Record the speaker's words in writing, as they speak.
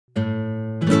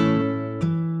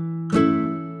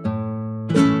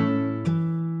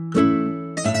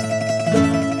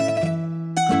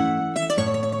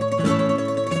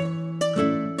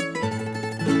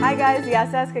is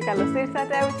Yasas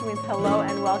Kekalostirsate, which means hello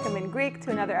and welcome in Greek to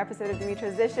another episode of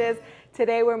Dimitra's Dishes.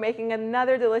 Today we're making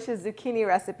another delicious zucchini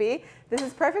recipe. This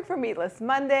is perfect for Meatless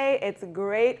Monday. It's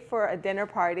great for a dinner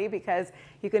party because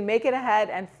you can make it ahead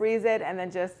and freeze it and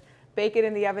then just bake it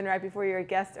in the oven right before your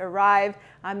guests arrive.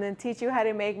 I'm going to teach you how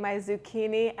to make my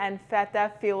zucchini and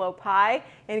feta phyllo pie.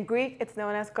 In Greek, it's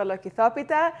known as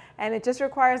Kolokythopita, and it just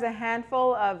requires a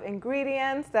handful of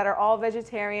ingredients that are all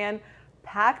vegetarian,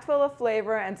 packed full of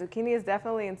flavor, and zucchini is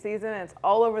definitely in season and it's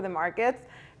all over the markets.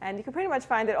 And you can pretty much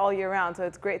find it all year round, so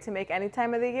it's great to make any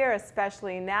time of the year,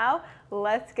 especially now.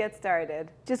 Let's get started.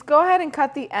 Just go ahead and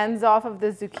cut the ends off of the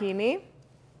zucchini.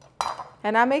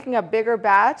 And I'm making a bigger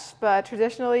batch, but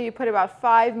traditionally you put about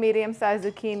 5 medium-sized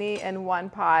zucchini in one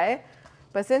pie.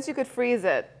 But since you could freeze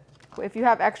it, if you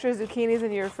have extra zucchinis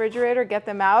in your refrigerator, get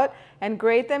them out and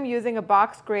grate them using a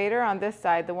box grater on this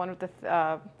side, the one with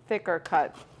the thicker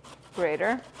cut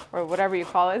grater, or whatever you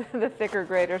call it, the thicker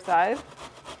grater size.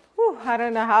 Whew, I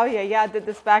don't know how Yaya did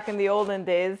this back in the olden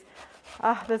days.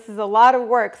 This is a lot of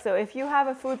work. So if you have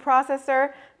a food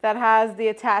processor that has the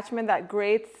attachment that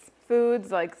grates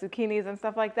foods like zucchinis and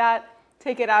stuff like that,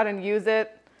 take it out and use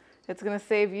it. It's going to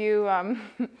save you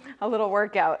a little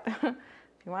workout. If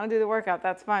you want to do the workout,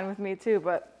 that's fine with me too,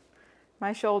 but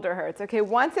my shoulder hurts. Okay,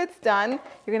 once it's done,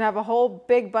 you're going to have a whole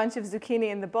big bunch of zucchini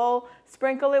in the bowl.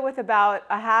 Sprinkle it with about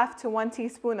 1/2 to 1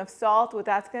 teaspoon of salt. What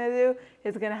that's going to do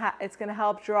is it's going to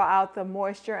help draw out the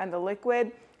moisture and the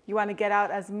liquid. You want to get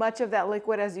out as much of that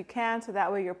liquid as you can so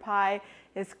that way your pie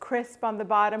is crisp on the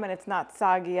bottom and it's not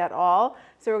soggy at all.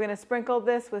 So we're going to sprinkle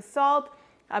this with salt.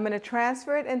 I'm going to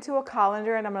transfer it into a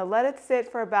colander and I'm going to let it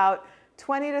sit for about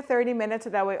 20 to 30 minutes so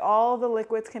that way all the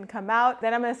liquids can come out.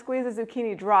 Then I'm going to squeeze the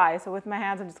zucchini dry. So with my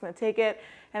hands, I'm just going to take it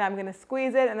and I'm going to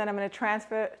squeeze it and then I'm going to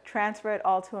transfer it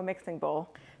all to a mixing bowl.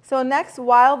 So next,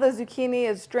 while the zucchini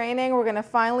is draining, we're going to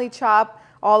finely chop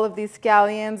all of these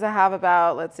scallions. I have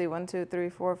about, let's see, 1, 2, 3,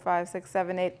 4, 5, 6,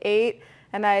 7, 8, 8.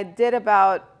 And I did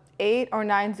about 8 or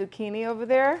 9 zucchini over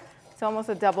there. It's almost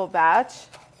a double batch.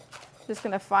 Just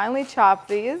going to finely chop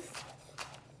these.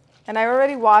 And I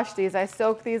already washed these. I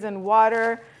soaked these in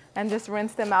water and just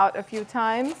rinsed them out a few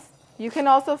times. You can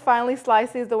also finely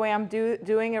slice these the way I'm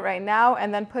doing it right now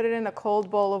and then put it in a cold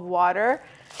bowl of water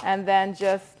and then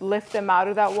just lift them out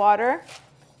of that water.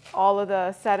 All of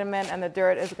the sediment and the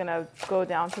dirt is going to go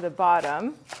down to the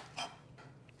bottom.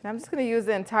 And I'm just going to use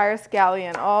the entire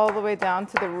scallion all the way down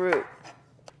to the root.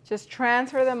 Just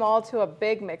transfer them all to a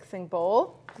big mixing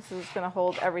bowl. This is going to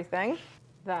hold everything.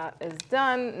 That is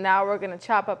done. Now we're going to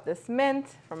chop up this mint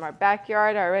from our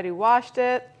backyard. I already washed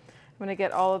it. I'm going to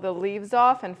get all of the leaves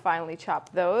off and finally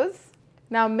chop those.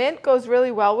 Now mint goes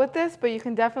really well with this, but you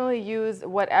can definitely use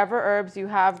whatever herbs you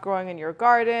have growing in your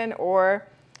garden or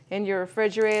in your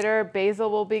refrigerator. Basil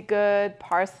will be good,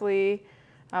 parsley.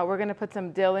 We're going to put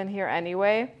some dill in here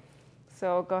anyway.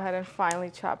 So go ahead and finely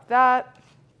chop that.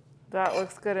 That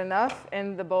looks good enough.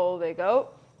 In the bowl they go.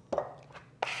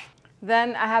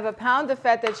 Then I have a pound of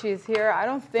feta cheese here. I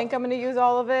don't think I'm going to use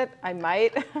all of it. I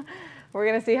might. We're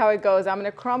going to see how it goes. I'm going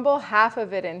to crumble half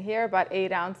of it in here, about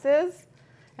 8 ounces.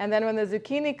 And then when the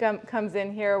zucchini comes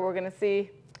in here, we're going to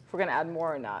see if we're going to add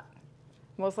more or not.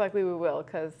 Most likely we will,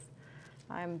 because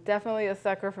I'm definitely a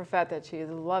sucker for feta cheese.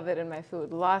 Love it in my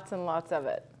food. Lots and lots of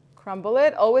it. Crumble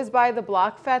it. Always buy the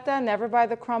block feta. Never buy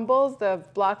the crumbles. The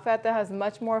block feta has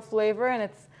much more flavor and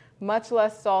it's much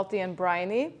less salty and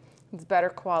briny. It's better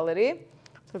quality.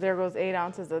 So there goes 8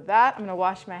 ounces of that. I'm going to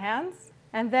wash my hands.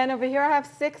 And then over here I have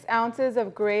 6 ounces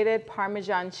of grated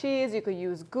Parmesan cheese. You could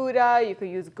use Gouda, you could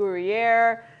use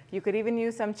Gruyere, you could even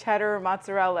use some cheddar or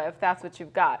mozzarella if that's what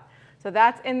you've got. So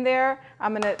that's in there.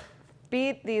 I'm going to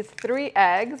beat these 3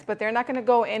 eggs, but they're not going to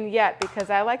go in yet because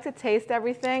I like to taste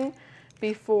everything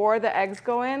before the eggs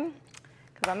go in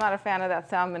because I'm not a fan of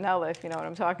that salmonella, if you know what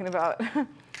I'm talking about.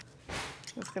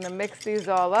 Just going to mix these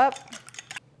all up.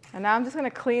 And now I'm just going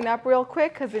to clean up real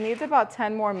quick because it needs about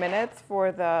 10 more minutes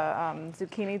for the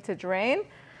zucchini to drain.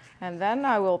 And then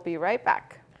I will be right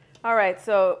back. All right,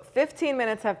 so 15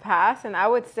 minutes have passed, and I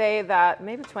would say that,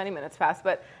 maybe 20 minutes passed,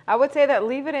 but I would say that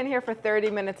leave it in here for 30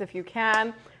 minutes if you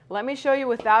can. Let me show you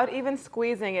without even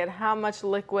squeezing it how much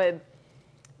liquid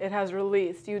it has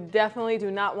released. You definitely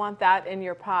do not want that in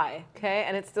your pie, okay?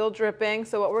 And it's still dripping.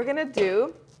 So what we're going to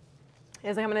do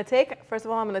is I'm going to take, first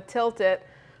of all, I'm going to tilt it.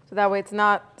 So that way it's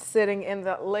not sitting in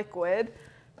the liquid.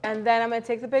 And then I'm going to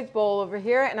take the big bowl over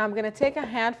here and I'm going to take a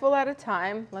handful at a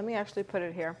time. Let me actually put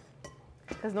it here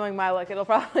because knowing my luck, it'll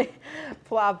probably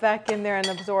plop back in there and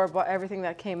absorb everything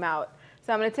that came out.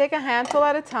 So I'm going to take a handful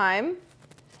at a time.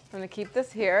 I'm going to keep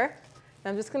this here.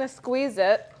 I'm just going to squeeze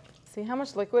it. See how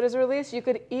much liquid is released? You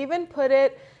could even put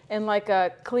it in like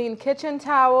a clean kitchen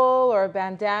towel or a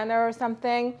bandana or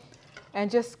something and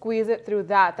just squeeze it through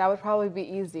that. That would probably be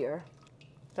easier.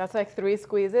 That's like 3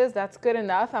 squeezes. That's good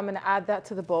enough. I'm going to add that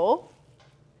to the bowl.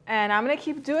 And I'm going to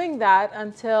keep doing that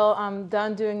until I'm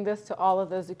done doing this to all of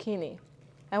the zucchini.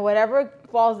 And whatever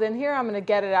falls in here, I'm going to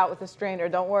get it out with a strainer.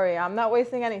 Don't worry, I'm not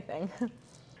wasting anything.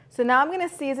 So now I'm going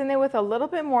to season it with a little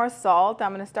bit more salt.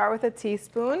 I'm going to start with a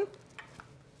teaspoon.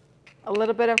 A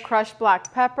little bit of crushed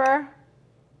black pepper.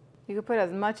 You can put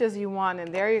as much as you want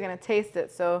in there. You're going to taste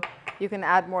it, so you can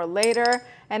add more later.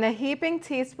 And a heaping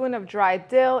teaspoon of dried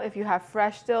dill. If you have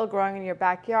fresh dill growing in your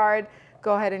backyard,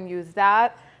 go ahead and use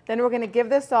that. Then we're going to give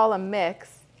this all a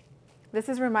mix. This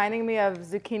is reminding me of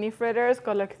zucchini fritters,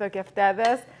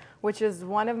 Kolokythopita, which is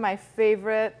one of my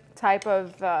favorite type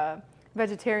of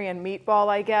vegetarian meatball,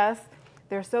 I guess.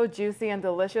 They're so juicy and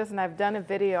delicious, and I've done a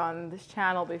video on this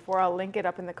channel before. I'll link it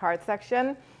up in the card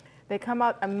section. They come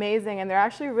out amazing, and they're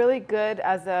actually really good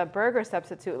as a burger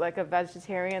substitute, like a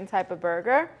vegetarian type of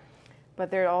burger.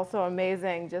 But they're also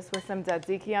amazing just with some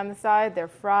tzatziki on the side. They're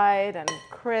fried and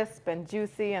crisp and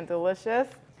juicy and delicious.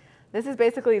 This is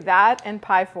basically that in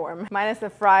pie form, minus the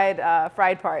fried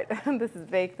part. This is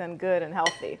baked and good and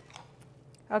healthy.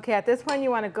 Okay, at this point you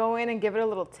want to go in and give it a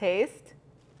little taste.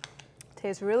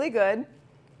 Tastes really good,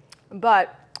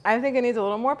 but I think it needs a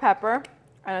little more pepper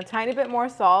and a tiny bit more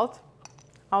salt.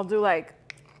 I'll do like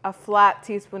a flat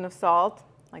teaspoon of salt,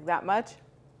 like that much.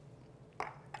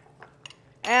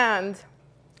 And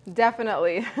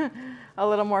definitely a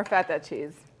little more feta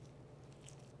cheese.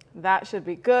 That should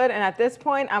be good. And at this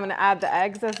point, I'm going to add the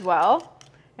eggs as well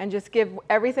and just give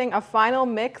everything a final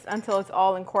mix until it's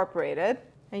all incorporated.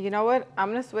 And you know what?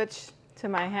 I'm going to switch to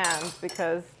my hands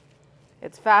because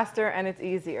it's faster and it's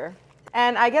easier.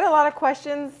 And I get a lot of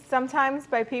questions sometimes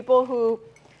by people who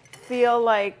feel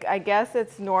like, I guess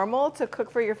it's normal to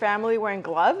cook for your family wearing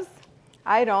gloves.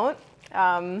 I don't.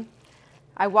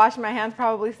 I wash my hands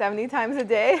probably 70 times a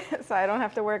day, so I don't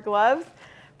have to wear gloves.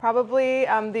 Probably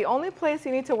the only place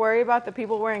you need to worry about the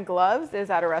people wearing gloves is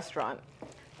at a restaurant.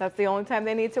 That's the only time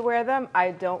they need to wear them.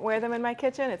 I don't wear them in my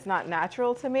kitchen. It's not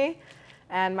natural to me.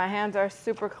 And my hands are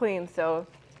super clean, so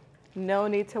no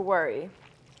need to worry.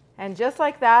 And just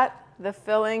like that, the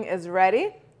filling is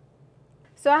ready.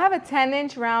 So I have a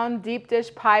 10-inch round deep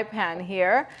dish pie pan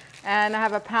here, and I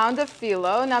have a pound of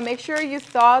phyllo. Now make sure you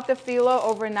thaw the phyllo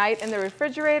overnight in the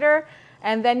refrigerator,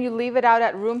 and then you leave it out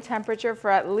at room temperature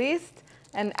for at least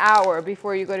an hour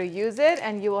before you go to use it,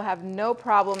 and you will have no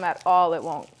problem at all. It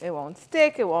won't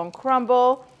stick, it won't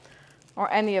crumble,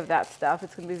 or any of that stuff.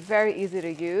 It's going to be very easy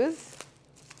to use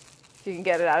if you can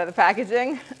get it out of the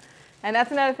packaging. And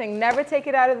that's another thing, never take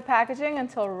it out of the packaging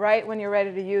until right when you're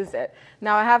ready to use it.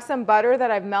 Now I have some butter that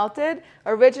I've melted.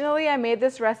 Originally I made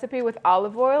this recipe with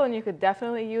olive oil, and you could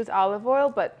definitely use olive oil,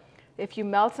 but if you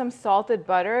melt some salted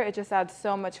butter, it just adds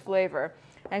so much flavor.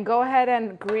 And go ahead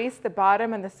and grease the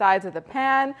bottom and the sides of the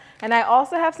pan. And I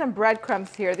also have some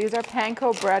breadcrumbs here. These are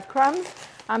panko breadcrumbs.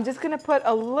 I'm just going to put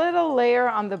a little layer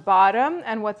on the bottom,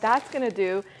 and what that's going to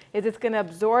do is it's going to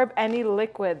absorb any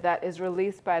liquid that is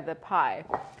released by the pie.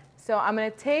 So I'm going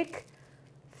to take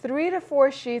 3 to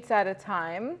 4 sheets at a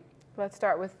time. Let's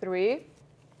start with 3.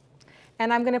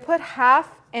 And I'm going to put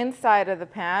half inside of the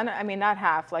pan. I mean, not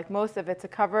half, like most of it, to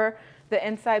cover the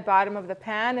inside bottom of the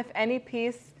pan. If any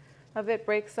piece of it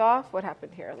breaks off, what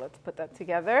happened here? Let's put that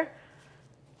together.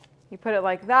 You put it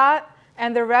like that,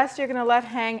 and the rest you're going to let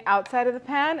hang outside of the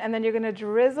pan, and then you're going to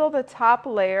drizzle the top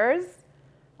layers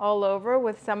all over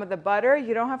with some of the butter.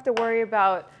 You don't have to worry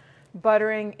about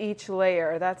buttering each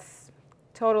layer. That's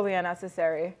totally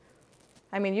unnecessary.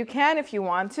 I mean, you can if you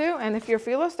want to, and if your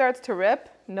phyllo starts to rip,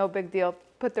 no big deal.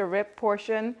 Put the rip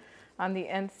portion on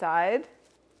the inside.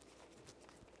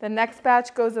 The next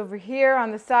batch goes over here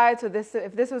on the side. So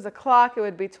if this was a clock, it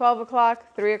would be 12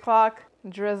 o'clock, 3 o'clock.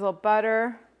 Drizzle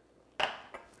butter.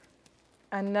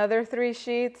 Another 3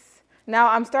 sheets. Now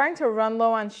I'm starting to run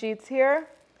low on sheets here.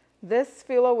 This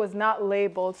phyllo was not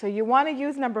labeled, so you want to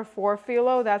use number 4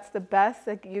 phyllo. That's the best.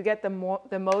 You get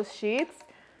the most sheets.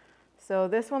 So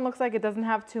this one looks like it doesn't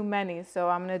have too many, so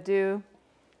I'm going to do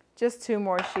just 2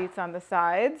 more sheets on the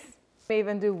sides. I may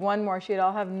even do 1 more sheet.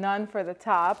 I'll have none for the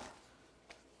top.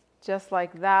 Just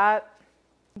like that.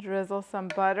 Drizzle some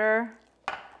butter.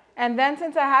 And then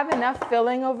since I have enough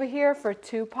filling over here for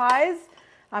 2 pies,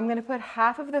 I'm going to put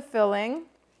half of the filling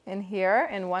in here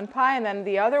in 1 pie, and then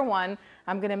the other one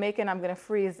I'm going to make and I'm going to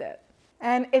freeze it.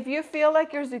 And if you feel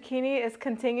like your zucchini is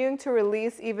continuing to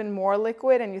release even more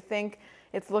liquid and you think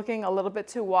it's looking a little bit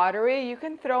too watery, you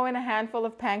can throw in a handful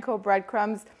of panko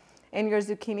breadcrumbs in your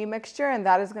zucchini mixture, and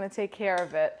that is going to take care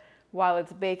of it. while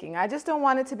it's baking. I just don't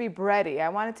want it to be bready. I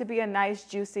want it to be a nice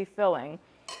juicy filling.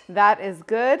 That is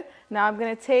good. Now I'm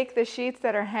going to take the sheets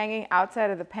that are hanging outside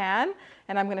of the pan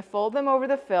and I'm going to fold them over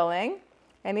the filling.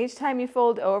 And each time you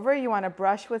fold over, you want to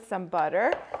brush with some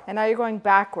butter. And now you're going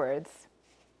backwards.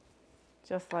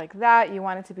 Just like that. You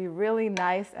want it to be really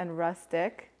nice and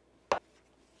rustic.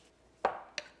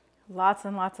 Lots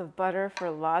and lots of butter for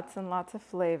lots and lots of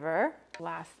flavor.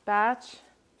 Last batch.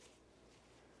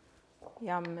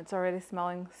 Yum, it's already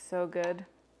smelling so good.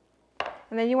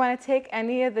 And then you want to take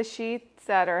any of the sheets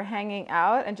that are hanging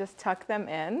out and just tuck them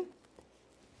in.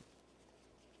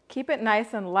 Keep it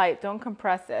nice and light, don't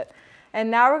compress it. And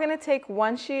now we're going to take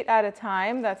one sheet at a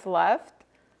time that's left,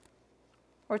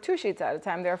 or 2 sheets at a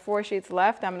time. There are 4 sheets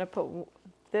left. I'm going to put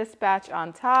this batch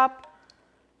on top,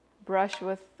 brush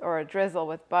with, or drizzle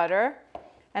with butter.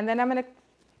 And then I'm going to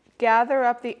gather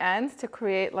up the ends to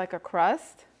create like a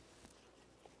crust.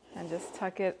 And just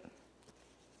tuck it,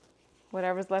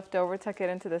 whatever's left over, tuck it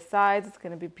into the sides. It's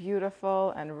going to be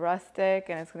beautiful and rustic,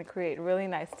 and it's going to create really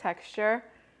nice texture.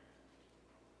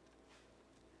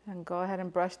 And go ahead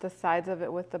and brush the sides of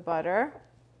it with the butter.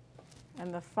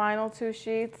 And the final 2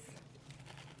 sheets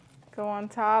go on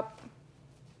top.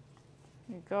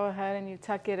 You go ahead and you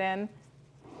tuck it in.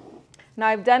 Now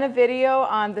I've done a video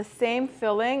on the same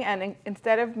filling, and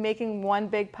instead of making one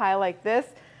big pie like this,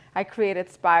 I created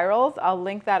spirals. I'll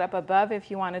link that up above if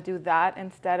you want to do that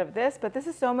instead of this, but this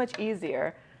is so much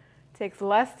easier. It takes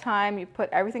less time. You put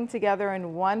everything together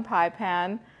in one pie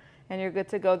pan and you're good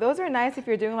to go. Those are nice if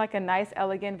you're doing like a nice,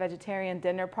 elegant vegetarian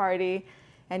dinner party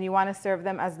and you want to serve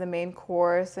them as the main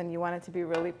course and you want it to be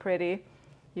really pretty.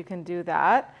 You can do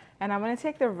that. And I'm going to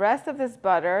take the rest of this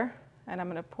butter and I'm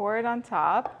going to pour it on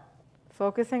top,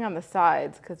 focusing on the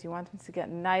sides because you want them to get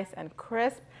nice and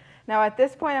crisp. Now at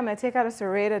this point, I'm going to take out a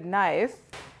serrated knife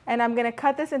and I'm going to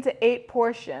cut this into 8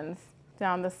 portions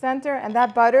down the center, and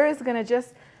that butter is going to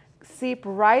just seep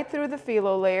right through the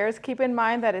phyllo layers. Keep in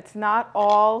mind that it's not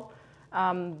all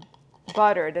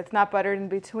buttered. It's not buttered in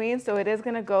between, so it is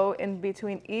going to go in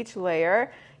between each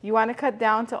layer. You want to cut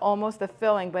down to almost the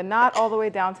filling, but not all the way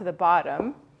down to the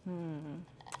bottom.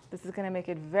 This is going to make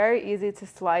it very easy to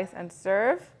slice and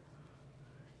serve.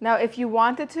 Now, if you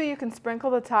wanted to, you can sprinkle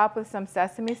the top with some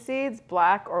sesame seeds,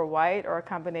 black or white, or a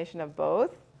combination of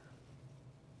both.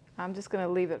 I'm just going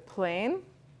to leave it plain,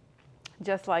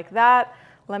 just like that.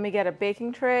 Let me get a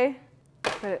baking tray,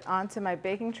 put it onto my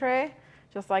baking tray,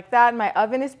 just like that. My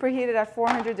oven is preheated at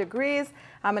 400 degrees.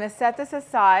 I'm going to set this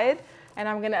aside, and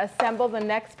I'm going to assemble the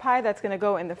next pie that's going to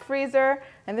go in the freezer.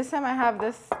 And this time I have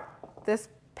this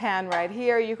pan right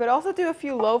here. You could also do a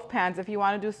few loaf pans if you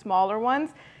want to do smaller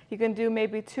ones. You can do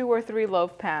maybe 2 or 3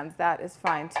 loaf pans. That is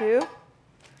fine too.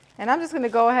 And I'm just going to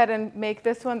go ahead and make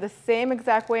this one the same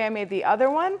exact way I made the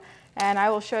other one. And I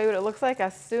will show you what it looks like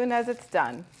as soon as it's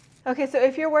done. Okay, so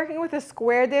if you're working with a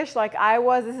square dish like I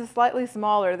was, this is slightly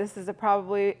smaller. This is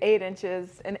probably 8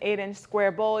 inches, an 8-inch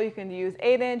square bowl. You can use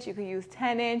 8-inch, you could use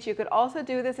 10-inch. You could also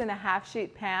do this in a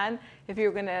half-sheet pan if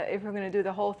you're gonna do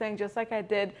the whole thing, just like I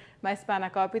did my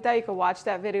spanakopita. You can watch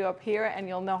that video up here and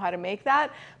you'll know how to make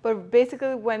that. But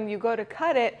basically when you go to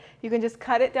cut it, you can just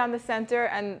cut it down the center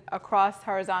and across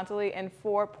horizontally in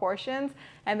 4 portions,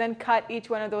 and then cut each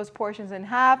one of those portions in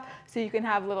half so you can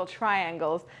have little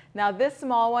triangles. Now this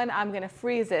small one, I'm gonna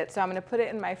freeze it. So I'm gonna put it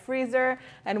in my freezer,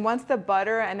 and once the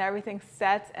butter and everything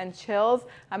sets and chills,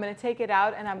 I'm gonna take it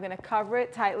out and I'm gonna cover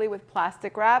it tightly with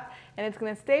plastic wrap, and it's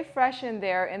gonna stay fresh in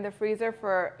there in the freezer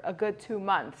for a good 2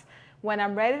 months. When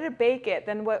I'm ready to bake it,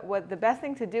 then what the best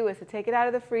thing to do is to take it out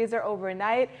of the freezer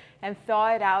overnight and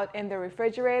thaw it out in the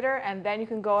refrigerator, and then you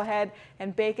can go ahead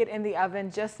and bake it in the oven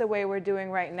just the way we're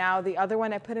doing right now. The other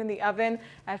one I put in the oven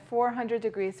at 400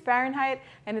 degrees Fahrenheit,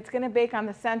 and it's going to bake on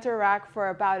the center rack for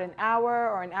about an hour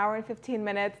or an hour and 15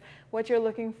 minutes. What you're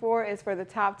looking for is for the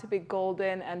top to be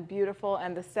golden and beautiful,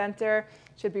 and the center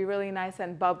should be really nice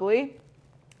and bubbly.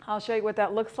 I'll show you what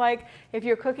that looks like. If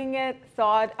you're cooking it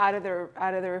thawed out of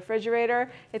the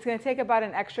refrigerator, it's going to take about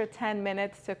an extra 10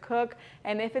 minutes to cook.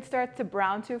 And if it starts to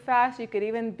brown too fast, you could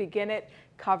even begin it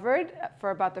covered for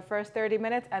about the first 30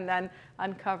 minutes and then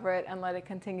uncover it and let it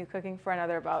continue cooking for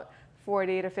another about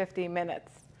 40 to 50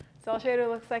 minutes. So I'll show you what it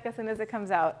looks like as soon as it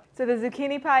comes out. So the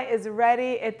zucchini pie is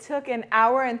ready. It took an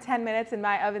hour and 10 minutes in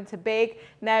my oven to bake.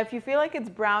 Now, if you feel like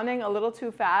it's browning a little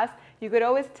too fast, you could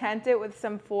always tent it with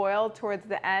some foil towards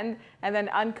the end and then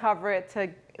uncover it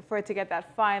for it to get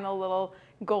that final little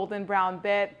golden brown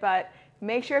bit. But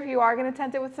make sure if you are going to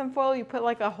tent it with some foil, you put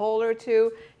like a hole or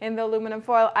 2 in the aluminum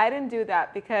foil. I didn't do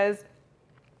that because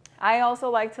I also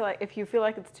like to, if you feel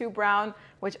like it's too brown,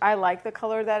 which I like the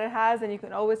color that it has, then you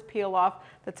can always peel off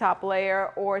the top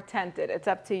layer or tent it. It's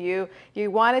up to you.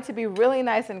 You want it to be really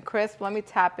nice and crisp. Let me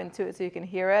tap into it so you can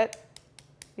hear it.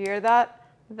 You hear that?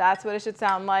 That's what it should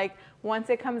sound like.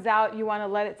 Once it comes out, you want to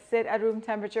let it sit at room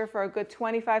temperature for a good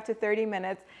 25 to 30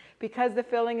 minutes because the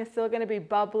filling is still going to be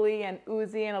bubbly and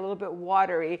oozy and a little bit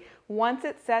watery. Once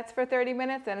it sets for 30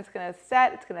 minutes, then it's going to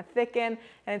set, it's going to thicken,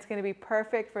 and it's going to be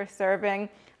perfect for serving.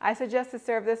 I suggest to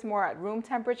serve this more at room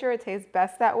temperature. It tastes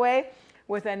best that way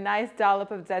with a nice dollop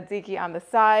of tzatziki on the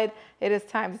side. It is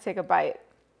time to take a bite.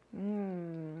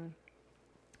 The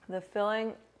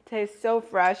filling tastes so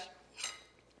fresh.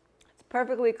 It's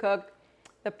perfectly cooked.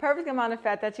 The perfect amount of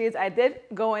feta cheese. I did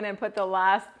go in and put the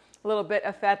last little bit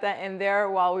of feta in there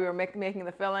while we were making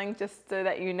the filling, just so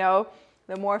that you know,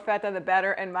 the more feta, the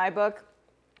better in my book.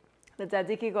 The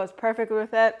tzatziki goes perfect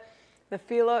with it. The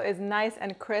phyllo is nice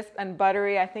and crisp and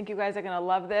buttery. I think you guys are going to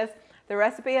love this. The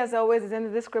recipe, as always, is in the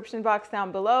description box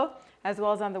down below, as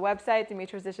well as on the website,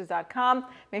 dimitrasdishes.com.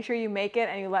 Make sure you make it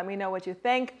and you let me know what you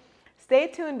think. Stay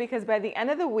tuned because by the end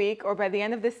of the week or by the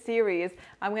end of this series,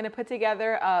 I'm going to put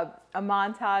together a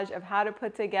montage of how to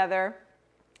put together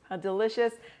a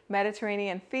delicious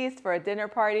Mediterranean feast for a dinner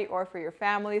party or for your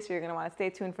family. So you're going to want to stay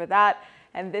tuned for that.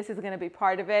 And this is going to be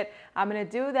part of it. I'm going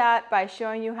to do that by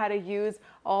showing you how to use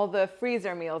all the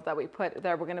freezer meals that we're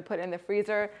going to put in the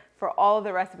freezer for all of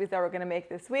the recipes that we're going to make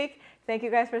this week. Thank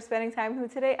you guys for spending time with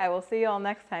me today. I will see you all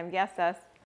next time. Yes, Sis.